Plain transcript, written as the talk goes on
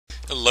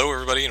Hello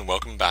everybody and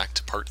welcome back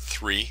to part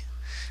 3.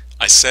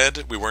 I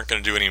said we weren't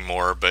going to do any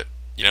more, but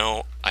you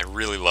know, I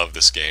really love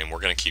this game. We're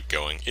going to keep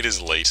going. It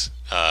is late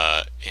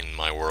in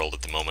my world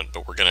at the moment,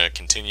 but we're going to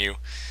continue,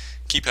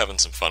 keep having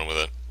some fun with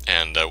it,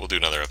 and we'll do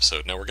another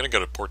episode. Now we're going to go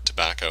to Port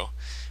Tobacco.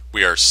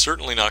 We are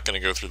certainly not going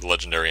to go through the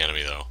legendary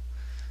enemy though.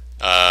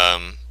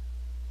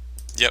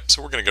 Yep,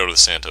 so we're going to go to the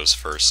Santos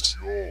first.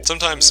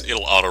 Sometimes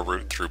it'll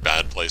auto-route through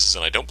bad places,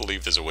 and I don't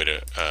believe there's a way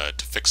to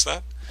fix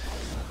that.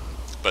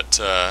 But,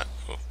 oh,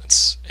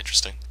 that's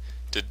interesting.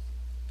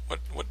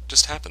 What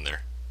just happened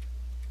there?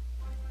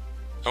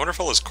 I wonder if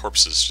all those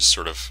corpses just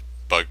sort of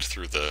bugged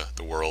through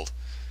the world.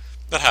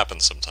 That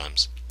happens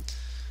sometimes.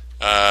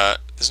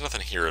 There's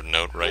nothing here of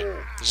note, right?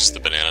 There's just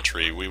the banana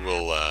tree. We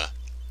will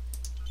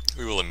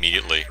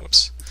immediately,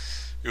 whoops,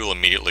 we will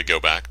immediately go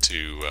back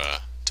to,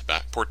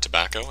 Port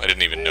Tobacco. I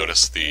didn't even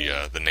notice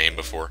the name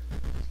before.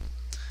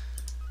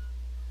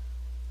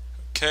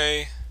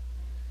 Okay.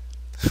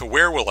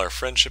 Where will our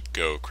friendship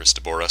go,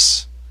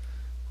 Christoboris?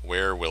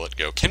 Where will it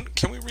go? Can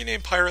we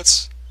rename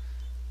pirates?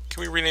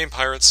 Can we rename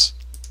pirates?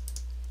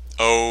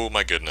 Oh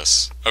my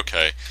goodness.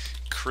 Okay.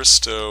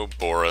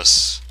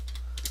 Christoboris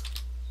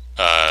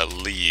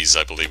Lees,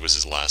 I believe was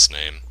his last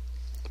name.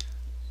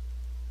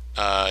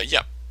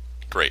 Yep.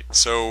 Great.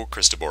 So,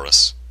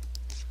 Christoboris.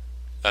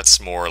 That's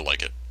more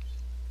like it.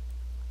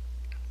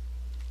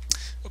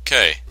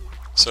 Okay.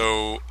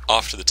 So,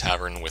 off to the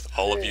tavern with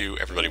all of you.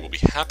 Everybody will be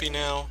happy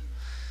now.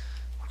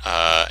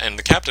 And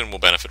the captain will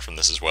benefit from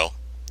this as well.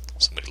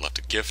 Somebody left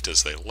a gift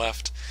as they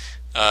left.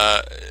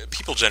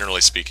 People,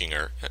 generally speaking,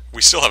 are...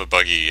 We still have a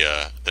buggy,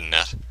 the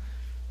net.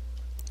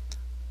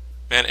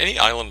 Man, any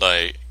island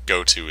I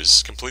go to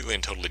is completely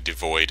and totally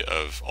devoid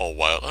of all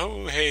wild...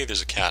 Oh, hey,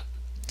 there's a cat.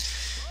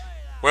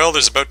 Well,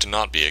 there's about to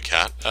not be a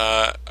cat.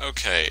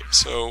 Okay,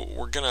 so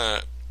we're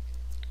gonna...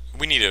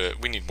 We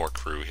need more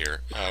crew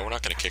here. We're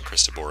not gonna kick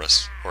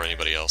Christoboris or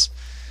anybody else.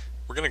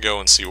 We're gonna go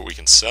and see what we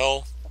can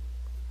sell.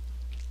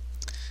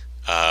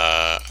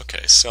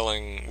 Okay,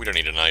 selling... We don't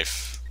need a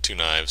knife. 2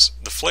 knives.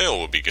 The flail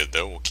will be good,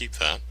 though. We'll keep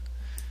that.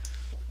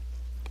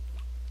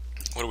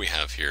 What do we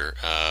have here?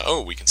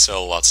 Oh, we can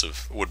sell lots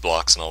of wood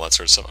blocks and all that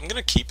sort of stuff. I'm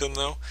going to keep them,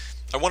 though.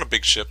 I want a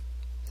big ship.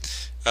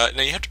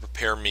 Now, you have to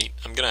prepare meat.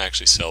 I'm going to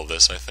actually sell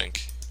this, I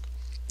think.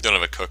 We don't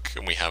have a cook,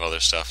 and we have other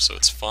stuff, so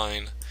it's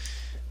fine.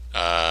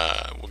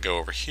 We'll go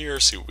over here,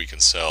 see what we can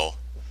sell.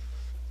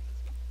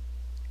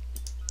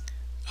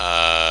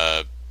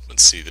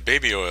 Let's see, the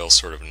baby oil's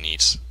sort of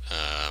neat.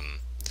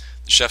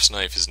 The chef's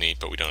knife is neat,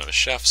 but we don't have a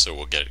chef, so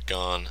we'll get it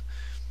gone.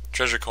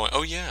 Treasure coin.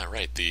 Oh yeah,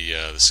 right.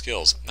 The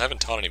skills. I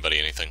haven't taught anybody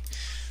anything.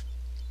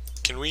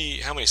 Can we?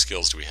 How many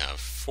skills do we have?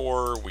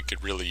 4. We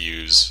could really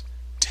use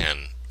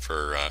 10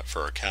 for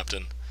our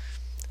captain.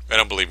 I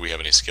don't believe we have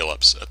any skill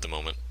ups at the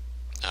moment.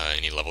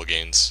 Any level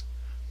gains.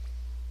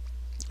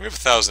 We have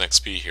 1,000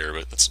 XP here,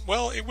 but that's,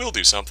 well, it will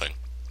do something.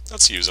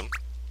 Let's use them.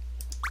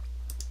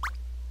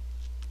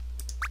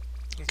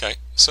 Okay,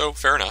 so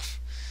fair enough.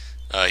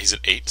 He's at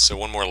 8, so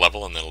 1 more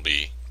level and that'll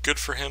be good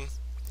for him.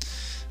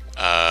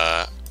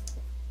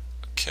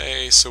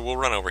 Okay, so we'll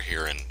run over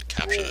here and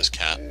capture this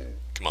cat.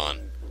 Come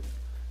on.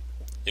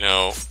 You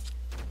know,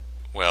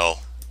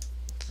 well,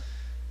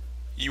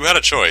 you had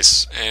a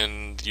choice,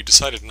 and you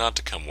decided not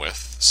to come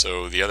with,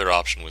 so the other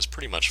option was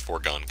pretty much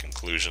foregone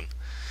conclusion.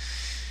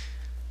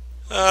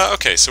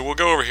 Okay, so we'll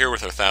go over here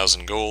with our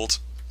 1,000 gold,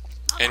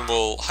 and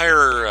we'll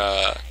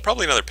hire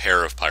probably another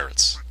pair of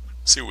pirates.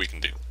 See what we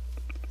can do.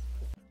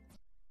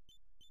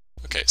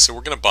 Okay, so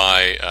we're going to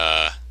buy,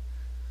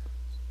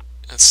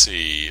 let's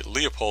see,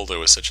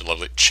 Leopoldo is such a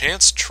lovely...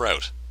 Chance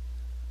Trout.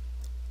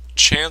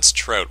 Chance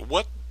Trout.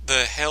 What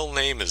the hell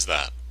name is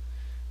that?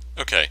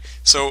 Okay,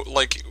 so,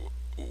 like,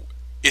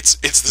 it's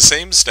the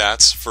same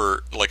stats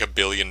for, like, $1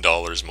 billion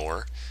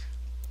more.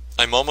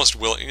 I'm almost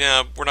willing...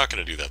 Yeah, we're not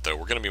going to do that, though.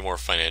 We're going to be more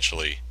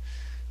financially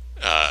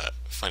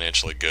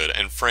good.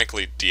 And,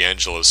 frankly,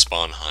 D'Angelo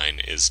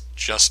Sponheim is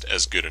just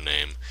as good a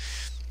name.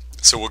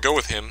 So we'll go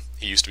with him.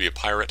 He used to be a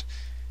pirate.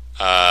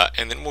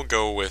 And then we'll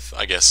go with,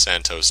 I guess,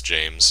 Santos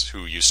James,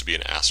 who used to be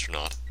an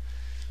astronaut,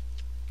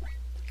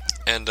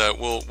 and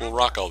we'll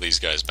rock all these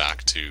guys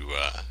back to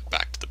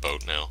the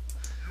boat now.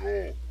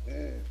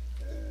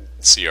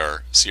 See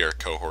our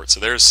cohort.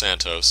 So there's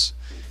Santos,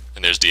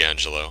 and there's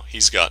D'Angelo.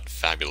 He's got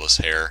fabulous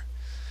hair,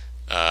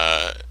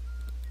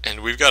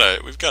 and we've got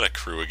a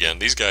crew again.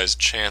 These guys,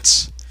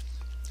 Chance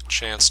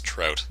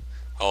Trout,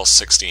 all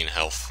 16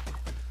 health.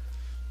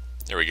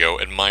 There we go.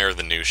 Admire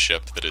the new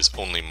ship that is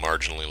only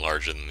marginally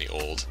larger than the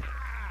old.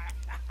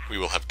 We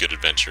will have good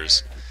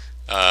adventures.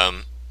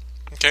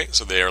 Okay,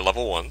 so they are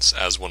level 1s,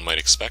 as one might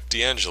expect.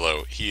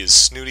 D'Angelo, he is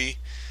snooty,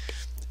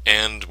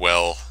 and,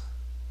 well,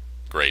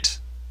 great.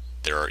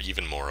 There are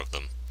even more of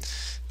them.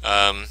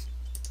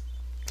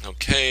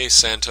 Okay,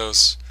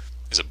 Santos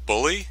is a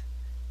bully?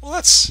 Well,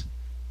 that's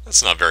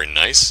not very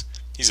nice.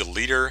 He's a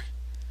leader.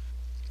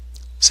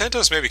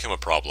 Santos may become a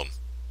problem.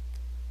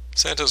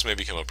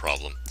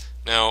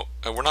 Now,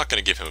 we're not going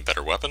to give him a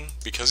better weapon,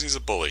 because he's a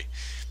bully.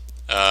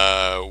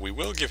 We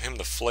will give him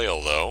the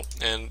flail, though.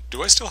 And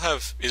do I still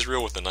have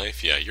Israel with the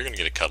knife? Yeah, you're going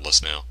to get a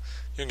cutlass now.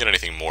 You don't get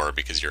anything more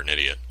because you're an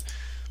idiot.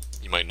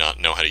 You might not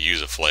know how to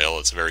use a flail.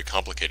 It's a very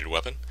complicated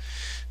weapon.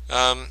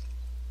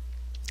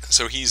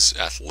 So he's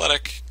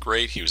athletic.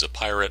 Great. He was a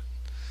pirate.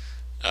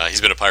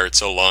 He's been a pirate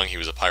so long, he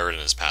was a pirate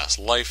in his past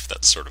life.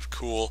 That's sort of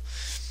cool.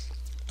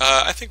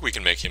 I think we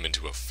can make him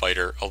into a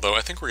fighter, although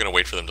I think we're going to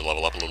wait for them to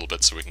level up a little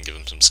bit so we can give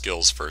them some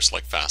skills first,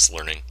 like fast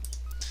learning.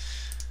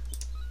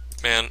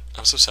 Man,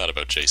 I'm so sad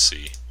about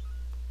JC.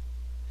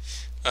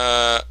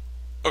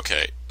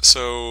 Okay,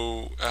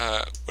 so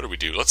what do we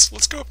do?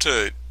 Let's go up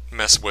to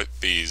mess with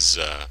these.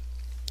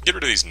 Get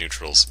rid of these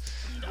neutrals.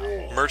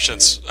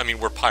 Merchants. I mean,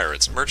 we're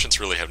pirates. Merchants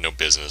really have no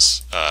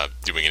business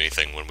doing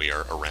anything when we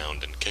are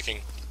around and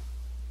kicking.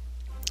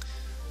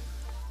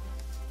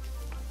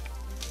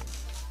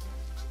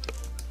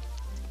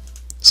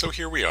 So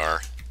here we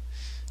are,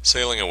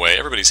 sailing away.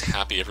 Everybody's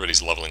happy.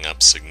 Everybody's leveling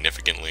up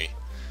significantly.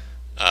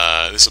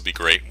 This will be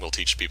great. We'll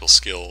teach people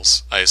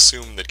skills. I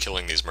assume that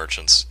killing these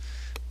merchants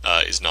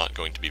is not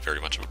going to be very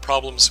much of a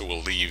problem, so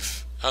we'll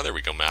leave... Oh, there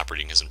we go. Map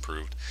reading has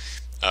improved.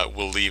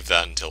 We'll leave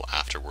that until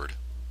afterward.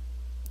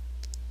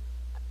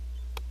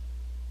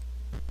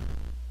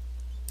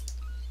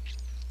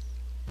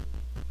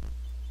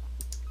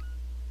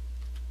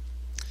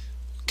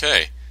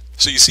 Okay,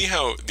 so you see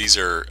how these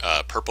are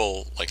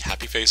purple, like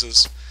happy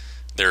faces?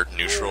 They're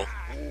neutral.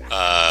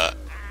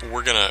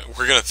 We're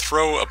gonna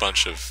throw a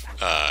bunch of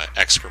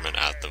excrement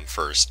at them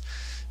first,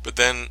 but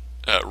then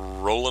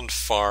Roland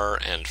Farr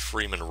and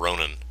Freeman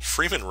Ronan.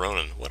 Freeman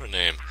Ronan, what a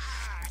name!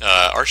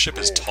 Our ship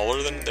is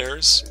taller than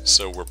theirs,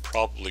 so we're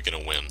probably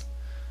gonna win.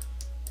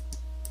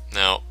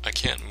 Now I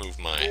can't move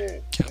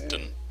my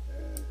captain.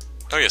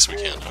 Oh yes, we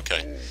can.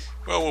 Okay.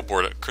 Well, we'll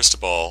board it.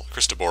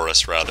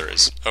 Christoboris rather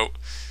is. Oh.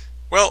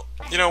 Well,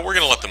 you know, we're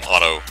going to let them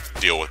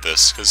auto-deal with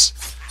this, because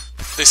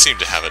they seem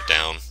to have it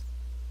down.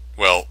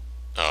 Well,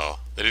 oh,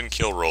 they didn't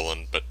kill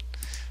Roland, but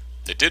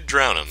they did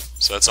drown him,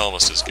 so that's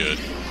almost as good.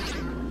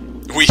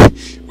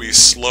 We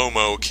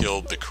slow-mo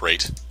killed the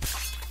crate.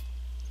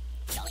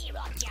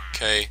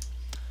 Okay.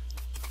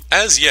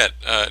 As yet,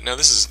 now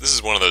this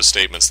is one of those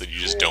statements that you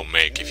just don't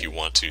make if you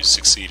want to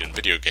succeed in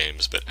video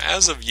games, but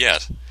as of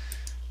yet,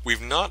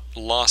 we've not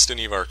lost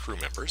any of our crew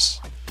members,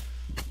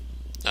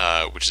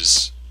 which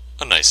is...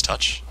 a nice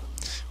touch.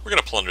 We're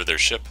going to plunder their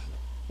ship.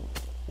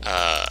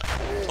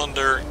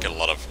 Plunder, get a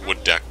lot of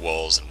wood deck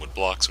walls and wood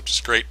blocks, which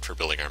is great for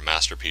building our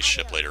masterpiece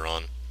ship later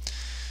on.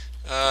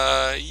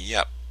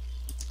 Yep.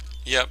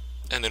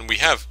 And then we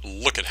have,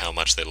 look at how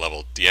much they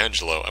leveled.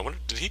 D'Angelo, I wonder,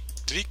 did he,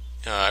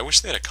 I wish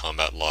they had a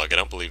combat log, I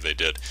don't believe they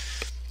did.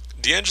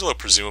 D'Angelo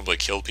presumably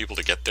killed people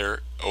to get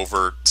there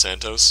over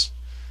Santos.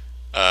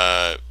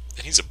 And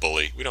he's a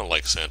bully. We don't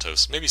like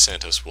Santos. Maybe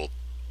Santos will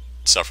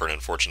suffer an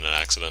unfortunate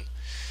accident.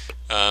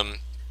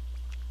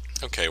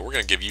 Okay, we're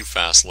going to give you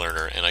Fast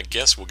Learner, and I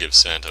guess we'll give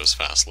Santos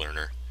Fast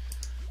Learner.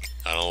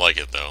 I don't like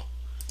it, though.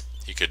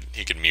 He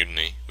could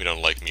mutiny. We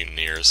don't like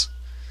mutineers.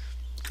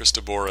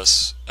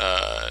 Christoboris,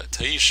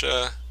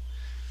 Taisha,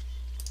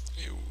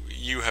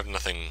 you have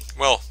nothing...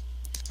 Well,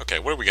 okay,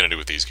 what are we going to do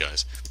with these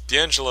guys?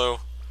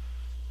 D'Angelo,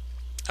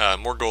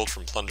 more gold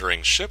from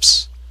plundering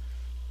ships.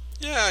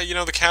 Yeah, you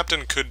know, the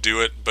captain could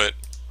do it, but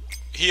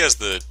he has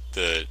the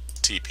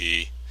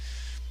TP.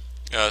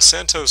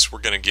 Santos, we're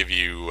going to give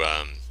you...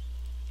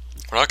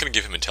 we're not going to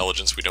give him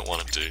intelligence. We don't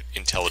want him to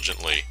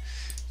intelligently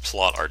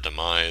plot our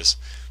demise.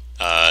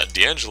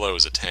 D'Angelo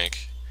is a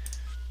tank.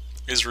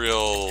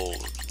 Israel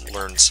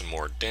learned some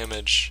more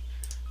damage.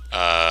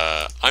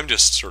 I'm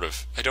just sort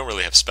of... I don't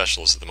really have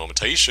specialists at the moment.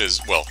 Taisha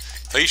is... Well,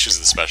 Taisha's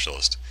the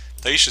specialist.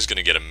 Taisha's going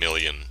to get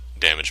 1,000,000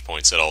 damage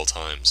points at all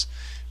times.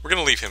 We're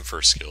going to leave him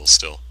for skills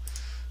still.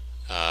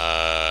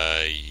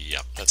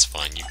 Yep, that's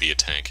fine. You be a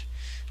tank.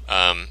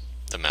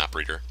 The map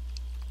reader.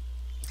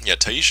 Yeah,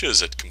 Taisha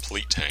is a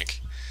complete tank.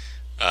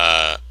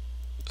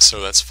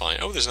 So that's fine.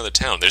 Oh, there's another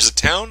town. There's a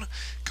town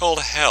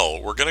called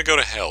Hell. We're gonna go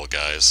to Hell,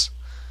 guys.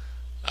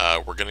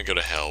 We're gonna go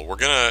to Hell. We're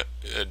gonna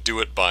do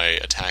it by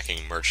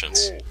attacking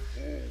merchants.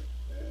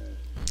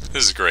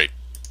 This is great.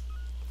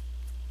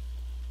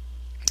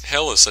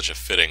 Hell is such a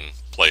fitting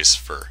place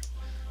for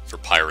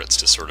pirates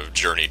to sort of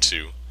journey to.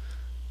 You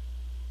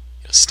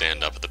know,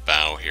 stand up at the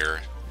bow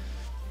here.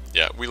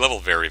 Yeah, we level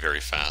very,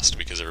 very fast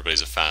because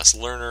everybody's a fast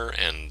learner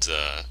and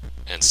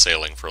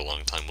sailing for a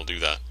long time will do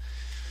that.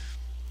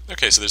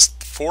 Okay, so there's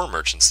 4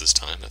 merchants this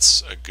time.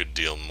 That's a good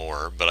deal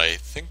more, but I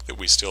think that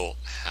we still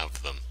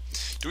have them.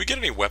 Do we get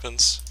any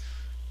weapons?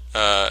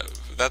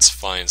 That's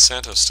fine.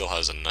 Santos still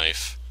has a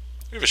knife.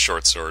 We have a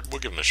short sword. We'll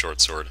give him a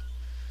short sword.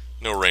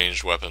 No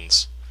ranged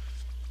weapons.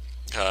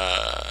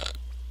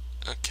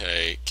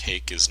 Okay,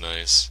 cake is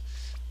nice.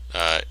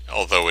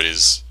 Although it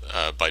is,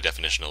 by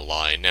definition, a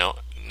lie. Now,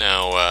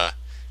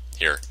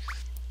 here.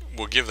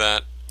 We'll give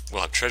that.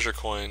 We'll have treasure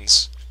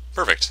coins.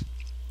 Perfect.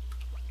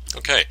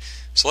 Okay,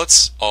 so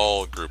let's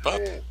all group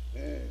up.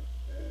 And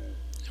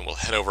we'll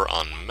head over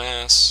en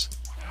masse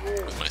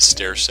with my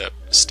stair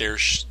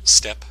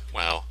step.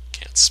 Wow,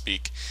 can't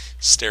speak.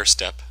 Stair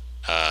step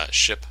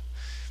ship.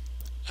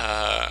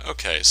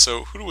 Okay,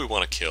 so who do we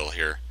want to kill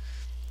here?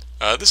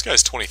 This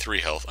guy's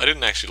 23 health. I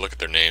didn't actually look at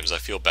their names. I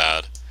feel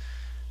bad.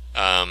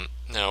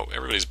 Now,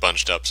 everybody's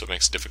bunched up, so it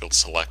makes it difficult to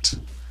select.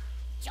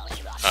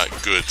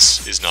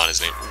 Goods is not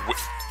his name.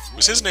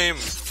 Was his name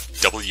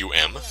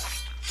WM?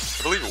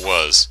 I believe it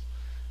was.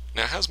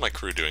 Now, how's my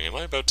crew doing? Am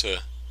I about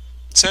to...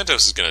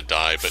 Santos is gonna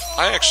die, but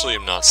I actually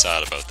am not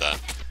sad about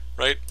that.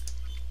 Right?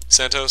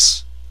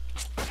 Santos?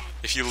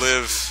 If you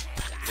live,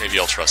 maybe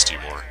I'll trust you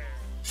more.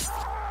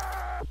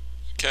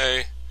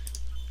 Okay.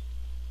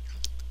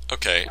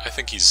 Okay, I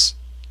think he's...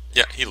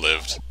 Yeah, he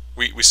lived.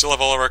 We still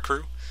have all of our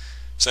crew?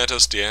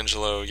 Santos,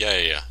 D'Angelo,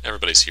 yeah.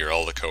 Everybody's here,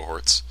 all the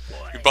cohorts.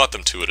 We bought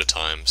them 2 at a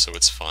time, so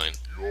it's fine.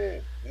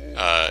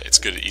 It's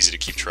good, easy to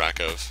keep track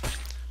of.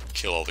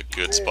 Kill all the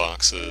goods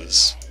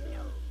boxes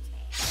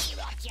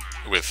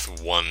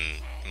with one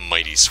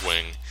mighty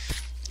swing.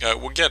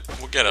 We'll get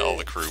all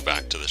the crew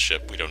back to the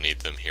ship. We don't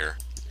need them here.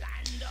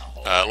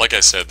 Like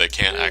I said, they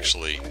can't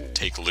actually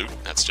take loot.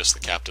 That's just the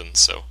captain.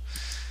 So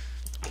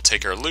we'll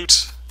take our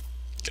loot,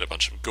 get a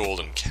bunch of gold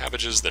and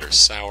cabbages that are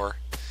sour,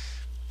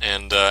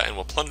 and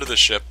we'll plunder the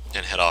ship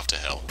and head off to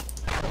hell.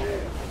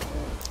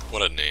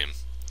 What a name.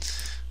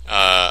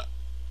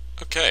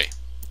 Okay.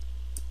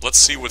 Let's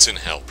see what's in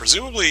hell.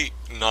 Presumably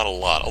not a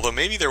lot, although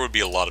maybe there would be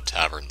a lot of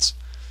taverns.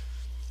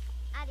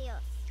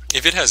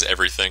 If it has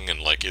everything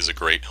and like is a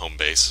great home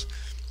base,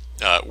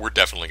 we're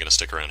definitely going to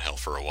stick around hell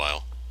for a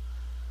while.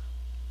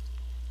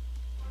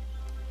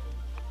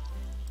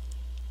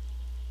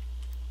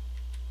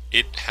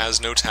 It has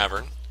no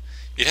tavern.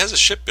 It has a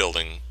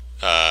shipbuilding.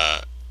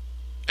 I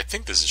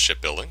think this is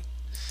shipbuilding,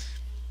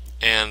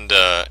 and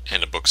a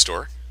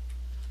bookstore.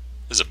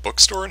 There's a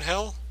bookstore in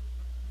hell.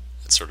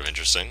 That's sort of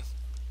interesting.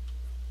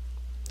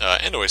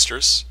 And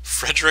oysters.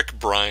 Frederick,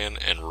 Brian,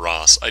 and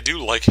Ross. I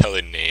do like how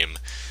they name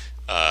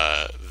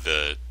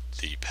the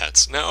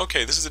pets. Now,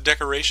 okay, this is a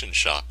decoration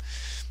shop.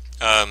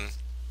 And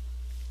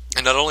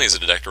not only is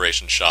it a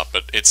decoration shop,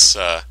 but it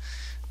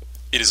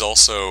is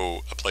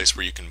also a place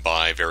where you can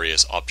buy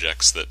various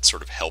objects that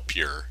sort of help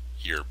your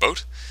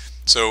boat.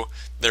 So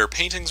there are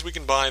paintings we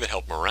can buy that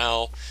help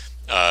morale.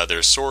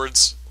 There's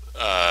swords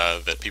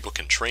that people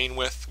can train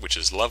with, which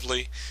is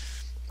lovely,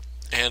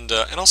 and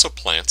also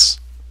plants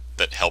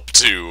that help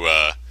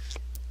to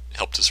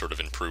sort of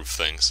improve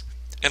things.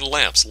 And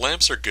lamps.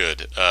 Lamps are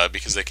good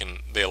because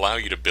they allow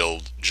you to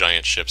build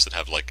giant ships that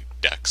have like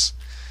decks.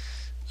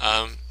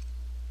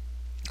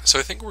 So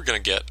I think we're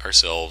going to get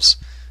ourselves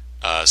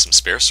some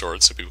spare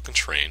swords so people can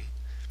train,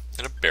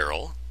 and a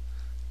barrel.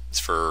 It's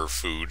for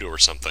food or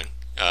something.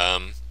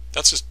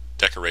 That's just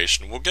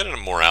decoration. We'll get a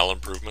morale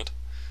improvement.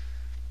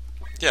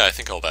 Yeah, I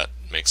think all that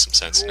makes some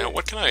sense. Now,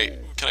 what can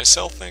I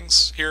sell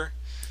things here?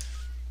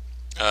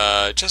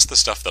 Just the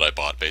stuff that I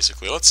bought,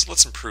 basically.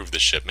 Let's improve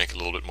this ship, make it a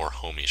little bit more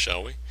homey,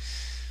 shall we?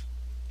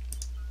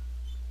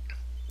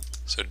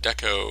 So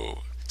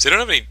deco. So they don't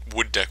have any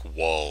wood deck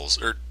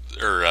walls, or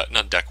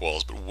not deck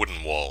walls, but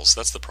wooden walls.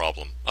 That's the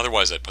problem.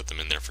 Otherwise, I'd put them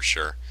in there for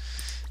sure.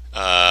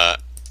 That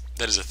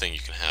is a thing you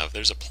can have.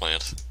 There's a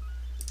plant.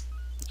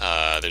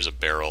 There's a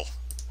barrel,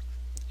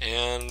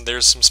 and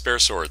there's some spare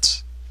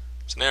swords.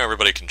 So now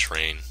everybody can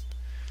train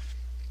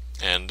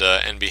and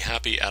be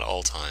happy at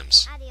all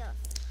times.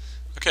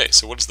 Okay,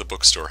 so what does the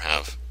bookstore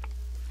have?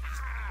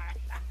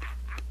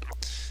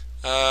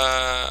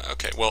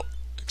 Okay, well,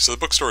 so the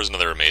bookstore is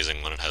another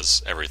amazing one. It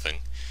has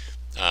everything.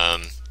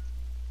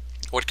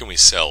 What can we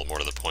sell, more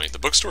to the point? The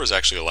bookstores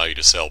actually allow you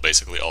to sell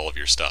basically all of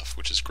your stuff,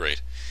 which is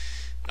great.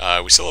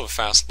 We still have a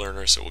fast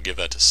learner, so we'll give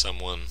that to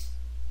someone.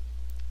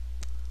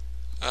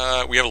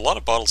 We have a lot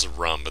of bottles of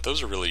rum, but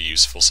those are really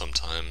useful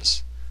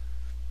sometimes.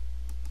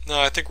 No,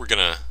 I think we're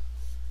gonna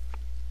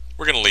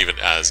leave it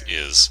as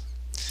is.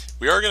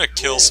 We are gonna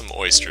kill some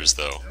oysters,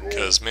 though,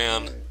 because,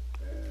 man,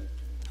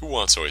 who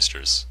wants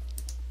oysters?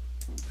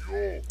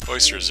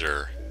 Oysters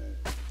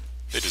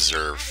they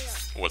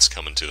deserve what's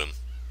coming to them.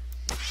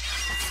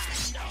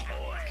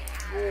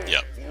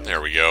 Yep,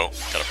 there we go.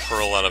 Got a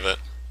pearl out of it.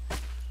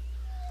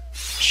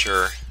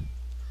 Sure.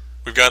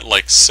 We've got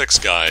like 6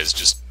 guys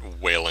just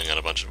whaling on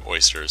a bunch of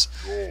oysters.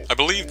 I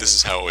believe this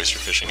is how oyster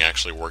fishing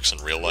actually works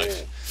in real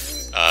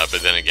life.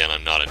 But then again,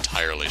 I'm not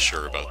entirely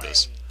sure about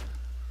this.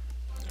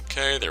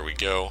 Okay, there we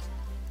go.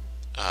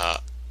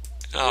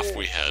 Off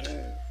we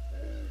head.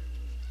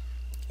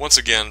 Once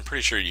again,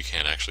 pretty sure you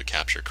can't actually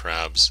capture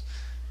crabs,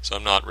 so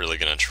I'm not really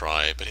gonna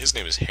try, but his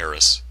name is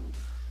Harris,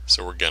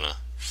 so we're gonna.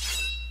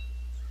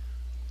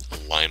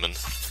 Lyman.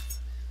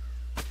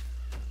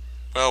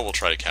 Well, we'll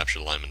try to capture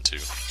Lyman too.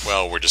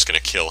 Well, we're just gonna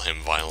kill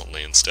him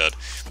violently instead.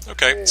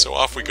 Okay, so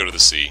off we go to the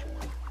sea.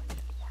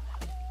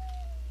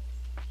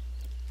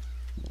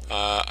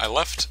 I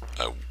left...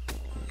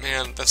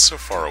 man, that's so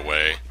far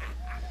away.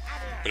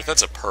 But if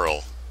that's a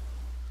pearl...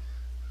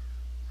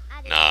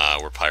 Nah,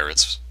 we're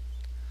pirates.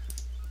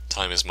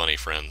 Time is money,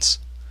 friends.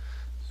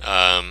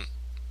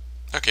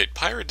 Okay,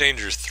 Pirate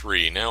Danger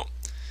 3. Now,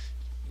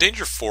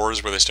 Danger 4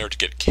 is where they start to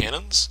get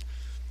cannons.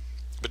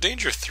 But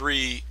Danger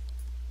 3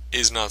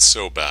 is not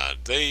so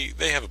bad. They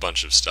have a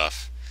bunch of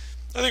stuff.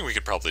 I think we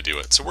could probably do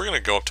it. So we're going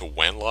to go up to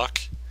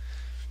Wanlock,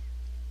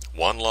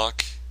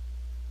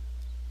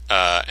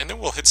 and then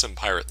we'll hit some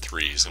Pirate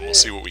 3s, and we'll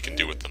see what we can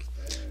do with them.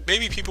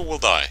 Maybe people will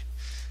die.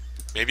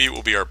 Maybe it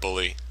will be our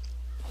bully.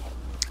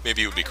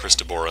 Maybe it would be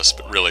Christoboros,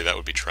 but really that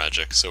would be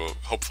tragic, so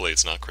hopefully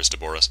it's not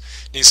Christoboros.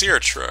 And you see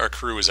our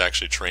crew is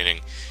actually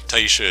training.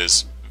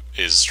 Taisha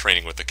is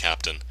training with the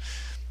captain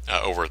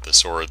over at the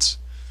swords,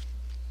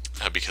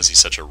 because he's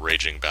such a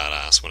raging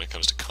badass when it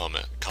comes to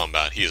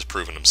combat. He has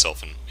proven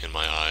himself in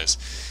my eyes.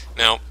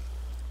 Now,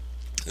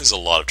 there's a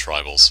lot of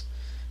tribals.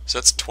 So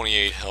that's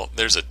 28 health.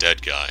 There's a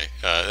dead guy.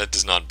 That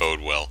does not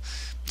bode well.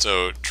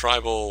 So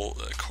tribal,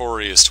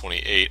 Corey is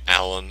 28,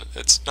 Alan,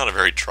 it's not a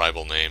very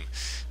tribal name,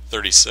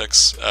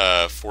 36,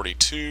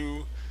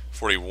 42,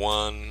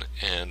 41,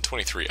 and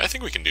 23. I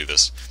think we can do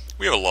this.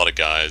 We have a lot of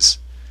guys.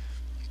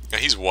 Now,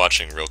 he's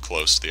watching real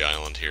close to the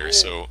island here,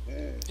 so,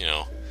 you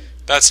know,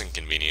 that's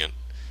inconvenient.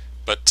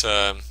 But,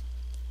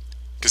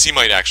 because he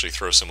might actually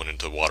throw someone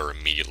into the water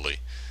immediately.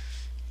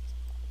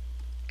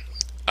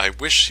 I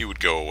wish he would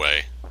go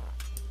away.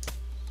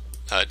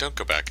 Don't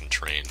go back and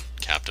train,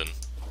 Captain.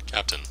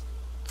 Captain.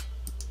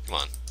 Come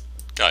on.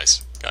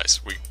 Guys,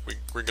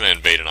 we're gonna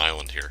invade an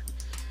island here.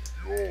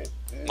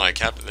 My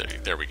captain,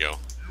 there we go.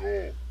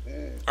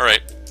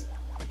 Alright.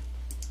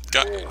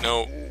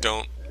 No,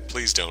 don't.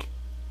 Please don't.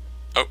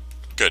 Oh,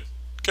 good.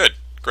 Good.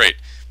 Great.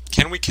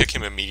 Can we kick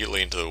him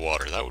immediately into the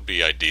water? That would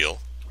be ideal.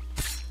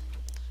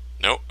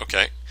 No,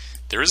 okay.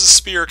 There is a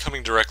spear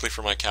coming directly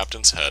for my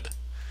captain's head.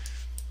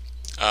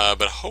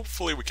 But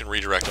hopefully we can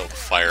redirect all the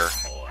fire.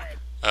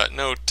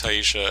 No,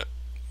 Taisha.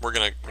 We're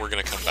gonna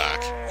come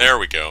back. There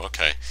we go.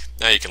 Okay,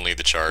 now you can lead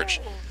the charge.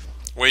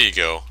 Way you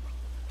go.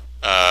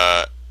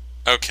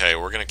 Okay,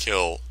 we're gonna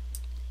kill.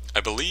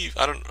 I believe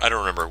I don't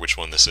remember which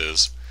one this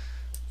is.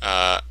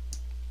 We'll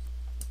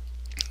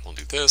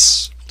do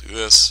this. We'll do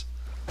this.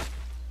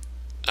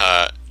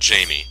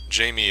 Jamie.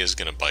 Jamie is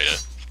gonna bite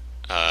it.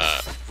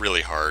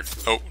 Really hard.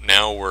 Oh,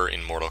 now we're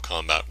in Mortal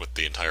Kombat with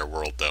the entire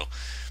world, though.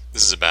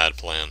 This is a bad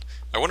plan.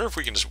 I wonder if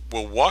we can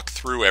we'll walk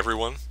through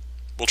everyone.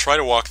 We'll try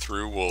to walk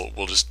through,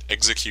 we'll just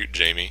execute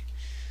Jamie,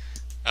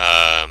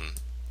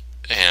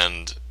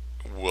 and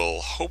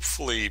we'll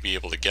hopefully be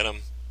able to get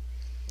him.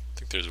 I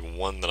think there's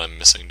one that I'm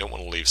missing. Don't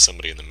want to leave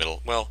somebody in the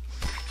middle. Well,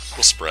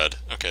 we'll spread.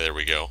 Okay, there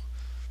we go.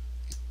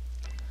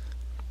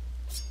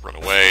 Run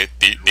away.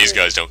 These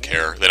guys don't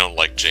care. They don't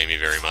like Jamie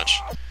very much.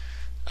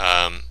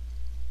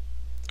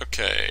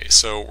 Okay,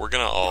 so we're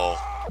gonna all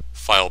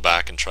file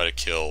back and try to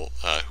kill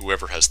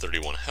whoever has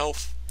 31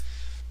 health.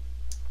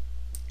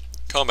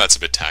 Combat's a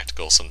bit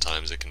tactical,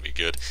 sometimes it can be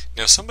good.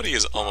 Now somebody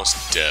is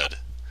almost dead.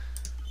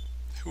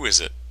 Who is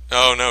it?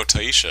 Oh no,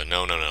 Taisha.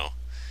 No.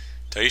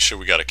 Taisha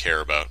we gotta care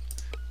about.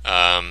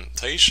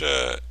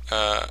 Taisha,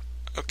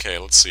 okay,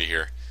 let's see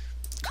here.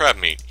 Crab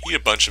meat. Eat a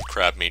bunch of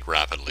crab meat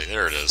rapidly.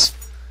 There it is.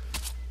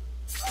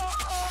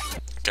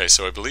 Okay,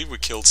 so I believe we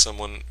killed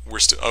someone. We're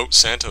still. Oh,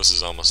 Santos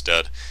is almost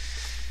dead.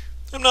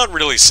 I'm not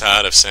really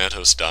sad if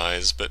Santos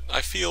dies, but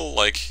I feel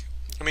like,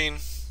 I mean,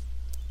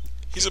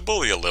 he's a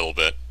bully a little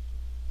bit.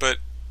 But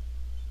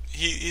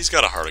he's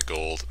got a heart of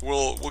gold.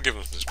 We'll give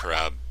him his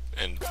crab,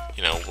 and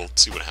you know we'll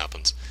see what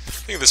happens. I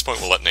think at this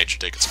point we'll let nature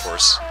take its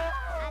course.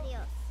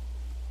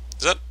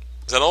 Is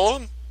that all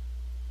of them?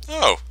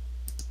 Oh,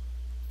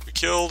 we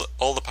killed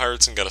all the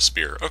pirates and got a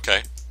spear.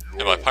 Okay,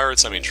 and by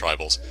pirates I mean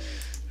tribals.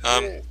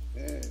 Okay,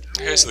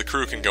 so the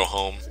crew can go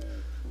home.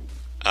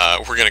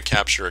 We're gonna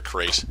capture a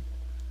crate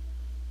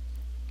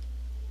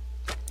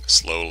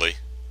slowly.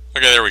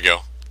 Okay, there we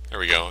go. There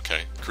we go.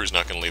 Okay, the crew's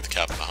not gonna leave the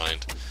captain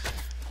behind.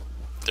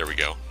 There we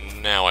go.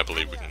 Now I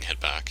believe we can head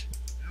back.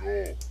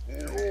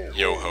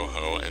 Yo ho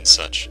ho and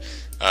such.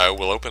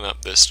 We'll open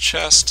up this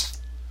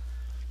chest.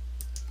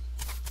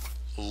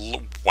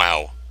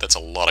 Wow, that's a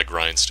lot of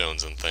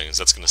grindstones and things.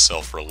 That's going to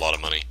sell for a lot of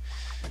money.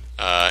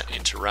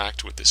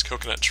 Interact with this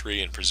coconut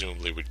tree and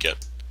presumably would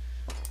get...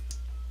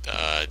 did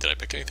I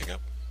pick anything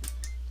up?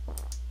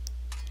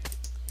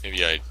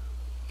 Maybe I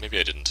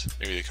didn't.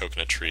 Maybe the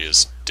coconut tree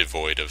is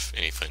devoid of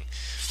anything.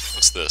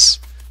 What's this?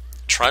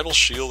 Tribal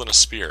shield and a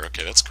spear.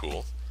 Okay, that's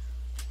cool.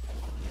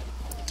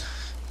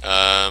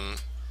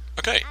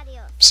 Okay,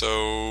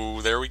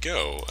 so there we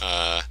go.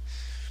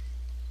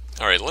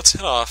 Alright, let's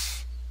head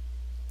off.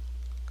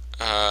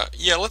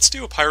 Yeah, let's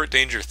do a Pirate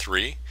Danger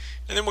 3,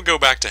 and then we'll go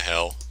back to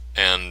Hell,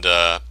 and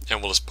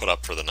we'll just put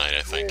up for the night,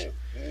 I think.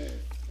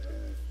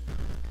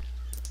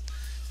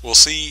 We'll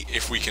see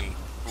if we can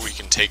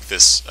take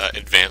this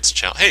advanced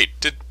challenge. Hey,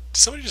 did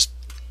somebody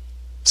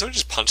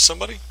just punch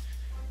somebody?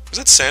 Was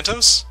that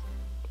Santos?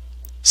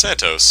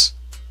 Santos.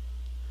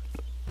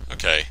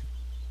 Okay.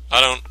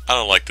 I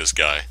don't like this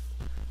guy.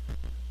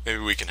 Maybe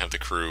we can have the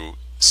crew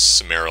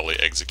summarily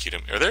execute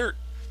him. Are there...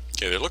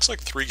 Okay, there looks like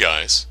 3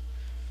 guys.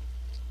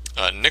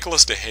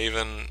 Nicholas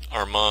DeHaven,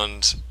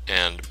 Armand,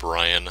 and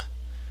Brian.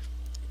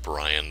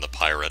 Brian the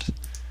pirate.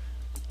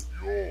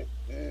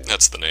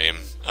 That's the name.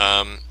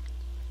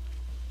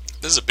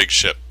 This is a big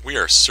ship. We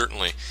are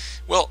certainly...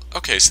 Well,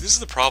 okay, so this is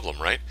the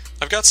problem, right?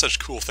 I've got such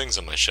cool things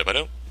on my ship. I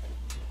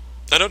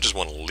I don't just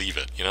want to leave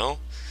it, you know?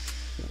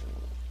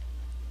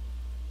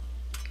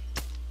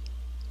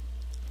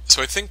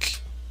 So I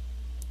think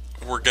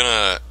we're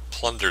gonna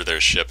plunder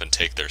their ship and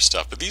take their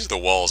stuff, but these are the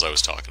walls I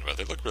was talking about.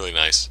 They look really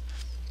nice.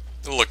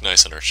 They'll look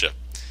nice on our ship.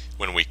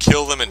 When we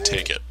kill them and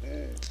take it,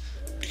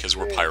 because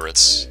we're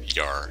pirates,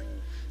 yar.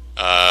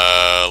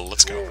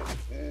 Let's go.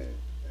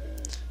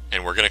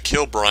 And we're gonna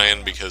kill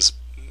Brian because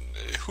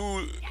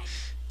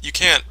you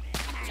can't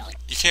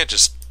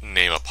just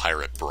name a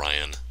pirate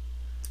Brian.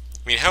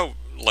 I mean, how,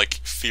 like,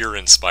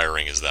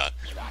 fear-inspiring is that?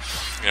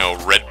 You know,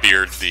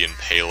 Redbeard the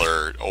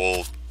Impaler,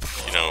 old,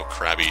 you know,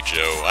 Krabby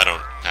Joe. I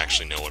don't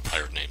actually know what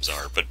pirate names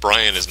are, but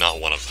Brian is not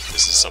one of them.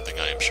 This is something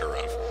I am sure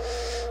of.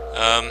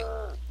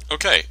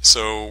 Okay,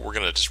 so we're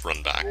gonna just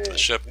run back to the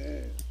ship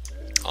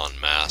en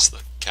masse.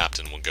 The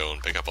captain will go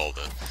and pick up all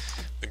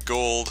the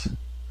gold.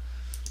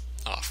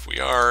 Off we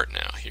are.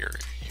 Now here,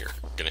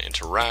 we're gonna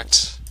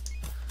interact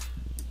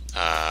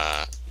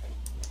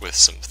with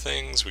some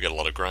things. We got a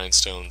lot of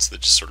grindstones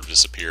that just sort of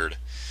disappeared.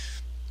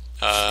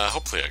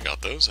 Hopefully I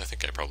got those. I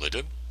think I probably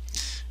did.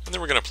 And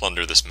then we're gonna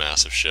plunder this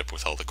massive ship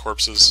with all the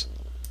corpses.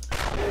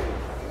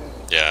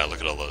 Yeah,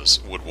 look at all those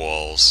wood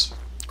walls.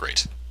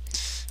 Great.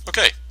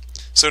 Okay,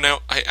 so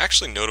now I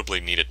actually notably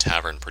need a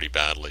tavern pretty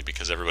badly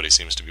because everybody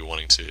seems to be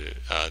wanting to,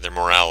 their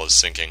morale is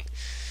sinking.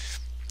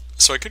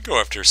 So I could go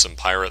after some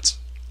pirates.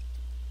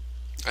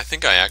 I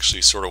think I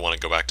actually sort of want to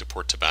go back to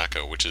Port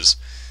Tobacco, which is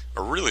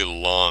a really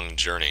long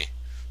journey.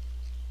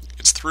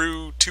 It's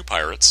through 2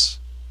 pirates.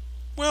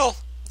 Well,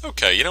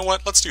 okay, you know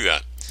what? Let's do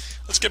that.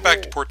 Let's get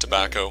back to Port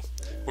Tobacco.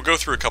 We'll go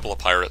through a couple of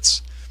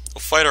pirates.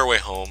 We'll fight our way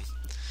home,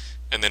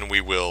 and then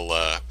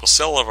we'll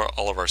sell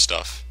all of our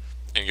stuff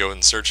and go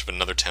in search of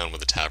another town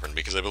with a tavern,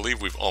 because I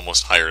believe we've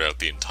almost hired out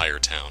the entire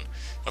town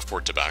of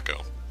Port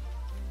Tobacco.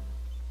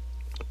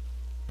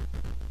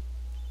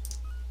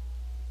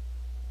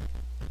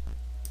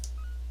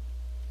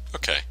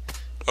 Okay.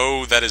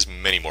 Oh, that is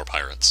many more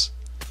pirates.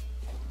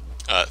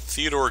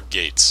 Theodore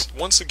Gates.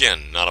 Once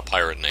again, not a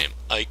pirate name.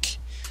 Ike,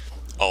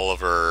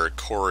 Oliver,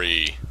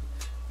 Corey,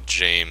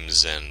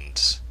 James,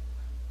 and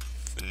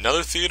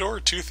another Theodore?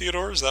 2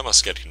 Theodores? That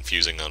must get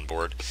confusing on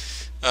board.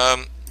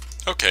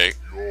 Okay,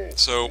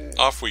 so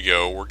off we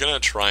go. We're gonna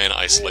try and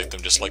isolate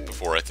them just like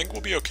before. I think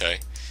we'll be okay.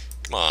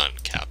 Come on,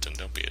 Captain,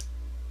 don't be it.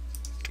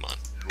 Come on,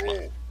 come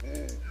on,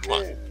 come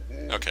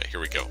on. Okay, here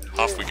we go.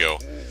 Off we go.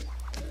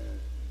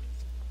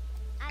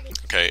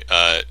 Okay,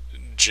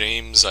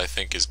 James, I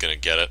think, is gonna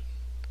get it.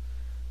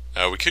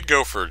 We could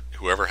go for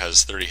whoever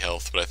has 30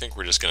 health, but I think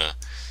we're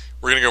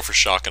gonna go for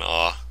shock and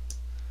awe.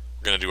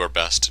 We're gonna do our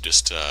best to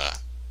just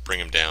bring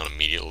him down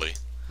immediately.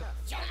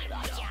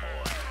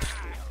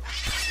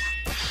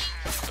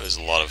 There's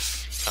a lot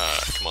of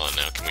come on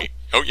now, can we?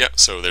 Oh yeah,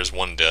 so there's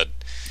 1 dead.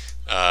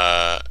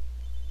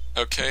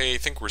 Okay, I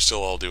think we're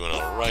still all doing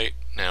all right.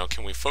 Now,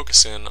 can we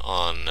focus in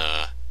on?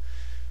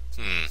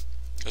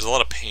 There's a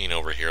lot of pain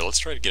over here. Let's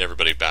try to get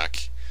everybody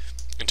back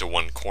into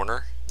one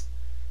corner,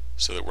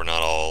 so that we're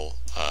not all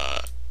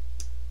out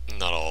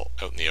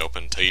in the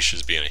open.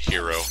 Taisha's being a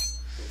hero.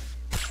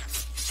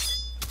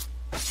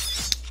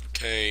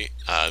 Okay,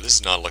 this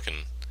is not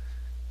looking...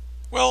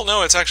 Well,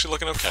 no, it's actually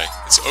looking okay.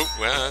 Oh,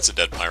 well, that's a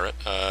dead pirate.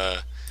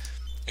 I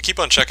keep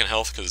on checking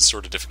health because it's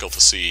sort of difficult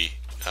to see.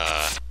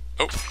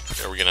 Oh,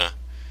 are we gonna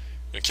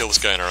kill this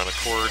guy in our own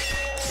accord?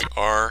 We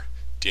are.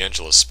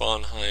 D'Angelo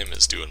Sponheim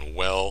is doing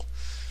well.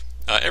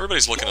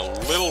 Everybody's looking a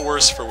little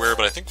worse for wear,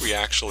 but I think we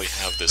actually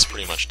have this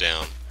pretty much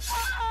down.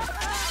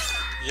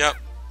 Yep.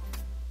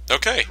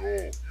 Okay.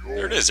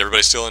 There it is.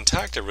 Everybody's still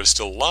intact. Everybody's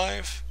still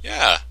alive.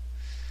 Yeah.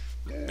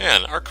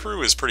 Man, our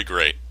crew is pretty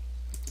great.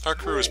 Our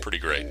crew is pretty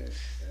great.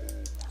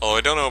 Although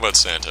I don't know about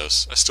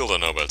Santos. I still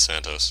don't know about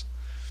Santos.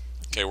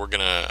 Okay, we're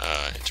gonna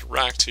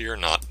interact here,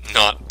 not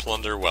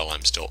plunder while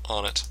I'm still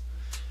on it.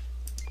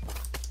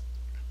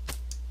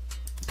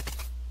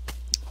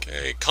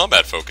 Okay,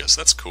 combat focus,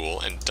 that's cool,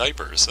 and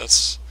diapers,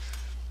 that's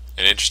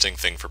an interesting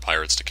thing for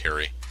pirates to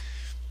carry.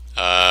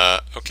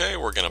 Okay,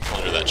 we're gonna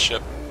plunder that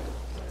ship.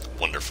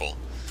 Wonderful.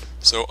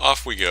 So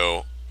off we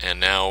go, and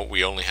now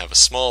we only have a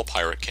small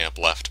pirate camp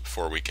left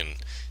before we can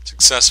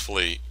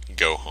successfully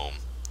go home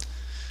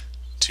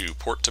to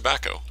Port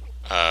Tobacco,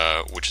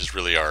 which is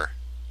really our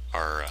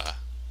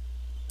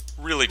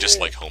really just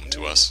like home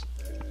to us.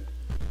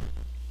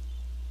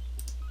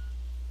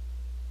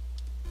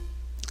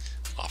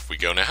 Off we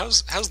go. Now,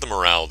 how's the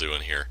morale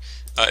doing here?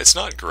 It's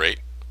not great.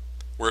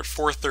 We're at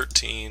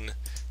 413,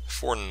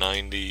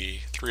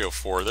 490,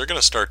 304. They're going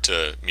to start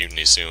to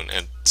mutiny soon,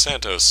 and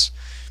Santos,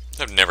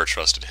 I've never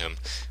trusted him.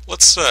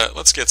 Let's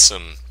get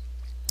some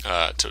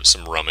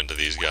rum into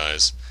these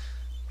guys,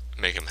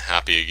 make them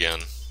happy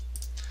again,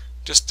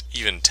 just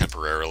even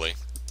temporarily.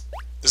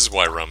 This is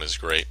why rum is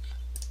great.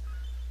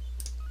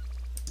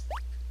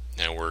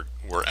 Now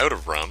we're out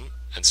of rum,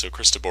 and so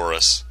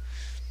Christoboris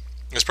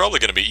is probably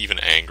going to be even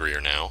angrier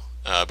now,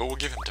 but we'll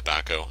give him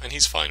tobacco, and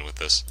he's fine with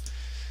this.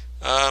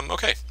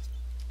 Okay.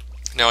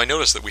 Now I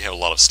noticed that we have a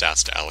lot of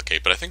stats to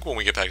allocate, but I think when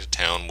we get back to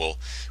town, we'll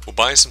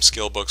buy some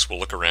skill books, we'll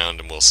look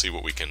around, and we'll see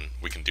what we can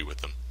do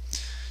with them.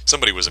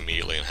 Somebody was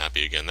immediately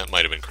unhappy again. That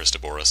might have been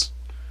Christoboris.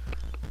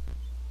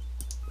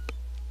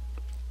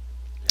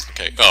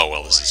 Okay, oh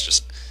well, this is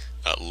just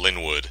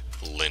Linwood.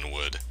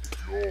 Linwood.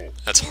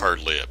 That's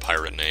hardly a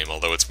pirate name,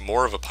 although it's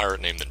more of a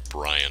pirate name than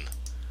Brian.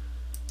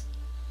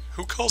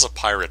 Who calls a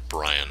pirate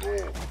Brian?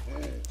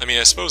 I mean,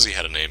 I suppose he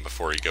had a name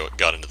before he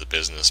got into the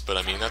business, but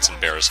I mean, that's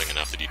embarrassing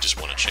enough that you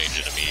just want to change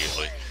it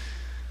immediately.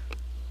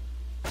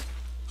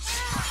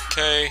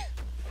 Okay.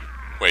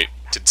 Wait,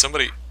 did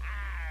somebody...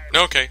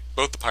 No, okay,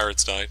 both the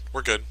pirates died.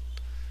 We're good.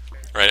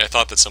 Right, I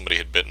thought that somebody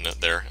had bitten it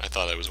there. I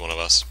thought it was one of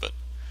us, but...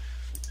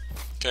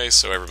 Okay,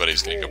 so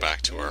everybody's going to go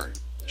back to our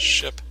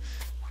ship.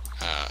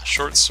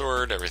 Short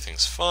sword,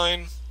 everything's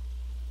fine.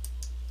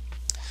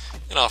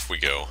 And off we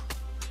go.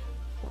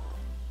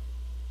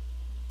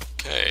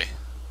 Okay.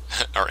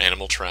 Our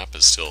animal trap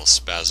is still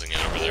spazzing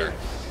out over there.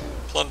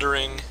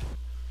 Plundering.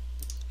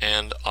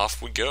 And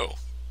off we go.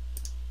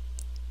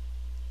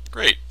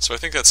 Great. So I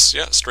think that's,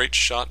 yeah, straight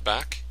shot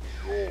back.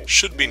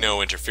 Should be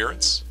no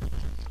interference.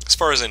 As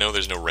far as I know,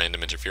 there's no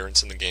random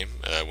interference in the game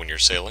when you're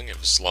sailing,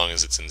 as long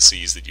as it's in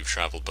seas that you've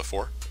traveled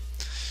before.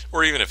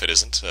 Or even if it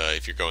isn't,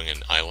 if you're going in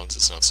islands,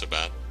 it's not so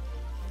bad.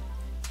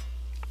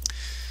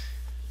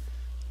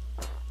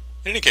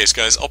 In any case,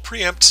 guys, I'll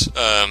preempt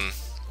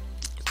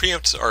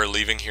our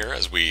leaving here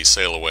as we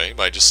sail away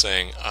by just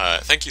saying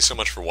thank you so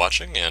much for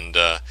watching, and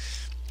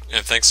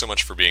thanks so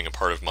much for being a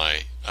part of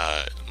my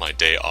my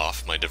day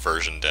off, my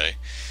diversion day.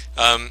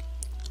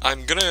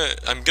 I'm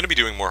gonna be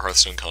doing more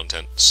Hearthstone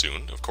content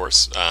soon, of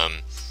course.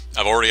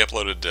 I've already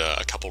uploaded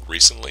a couple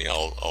recently.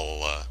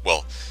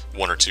 Well,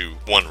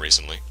 one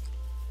recently.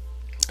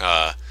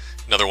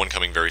 Another one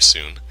coming very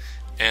soon,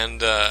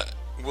 and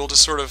we'll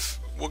just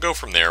we'll go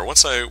from there.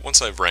 Once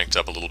I've ranked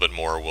up a little bit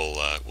more,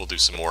 we'll do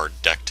some more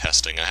deck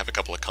testing. I have a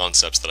couple of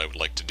concepts that I would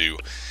like to do,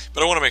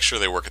 but I want to make sure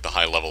they work at the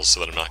high levels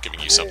so that I'm not giving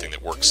you something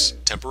that works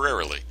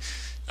temporarily,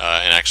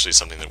 and actually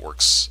something that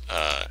works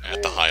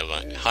at the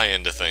high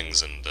end of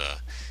things, and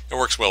it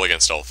works well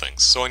against all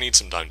things. So I need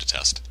some time to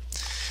test.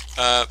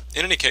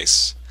 In any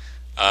case,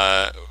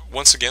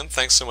 once again,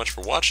 thanks so much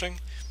for watching.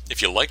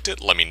 If you liked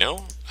it, let me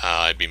know.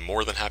 I'd be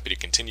more than happy to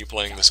continue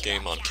playing this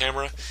game on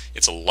camera.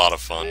 It's a lot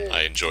of fun.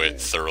 I enjoy it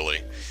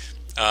thoroughly.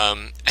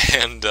 And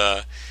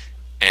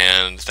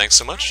thanks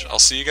so much. I'll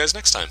see you guys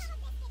next time.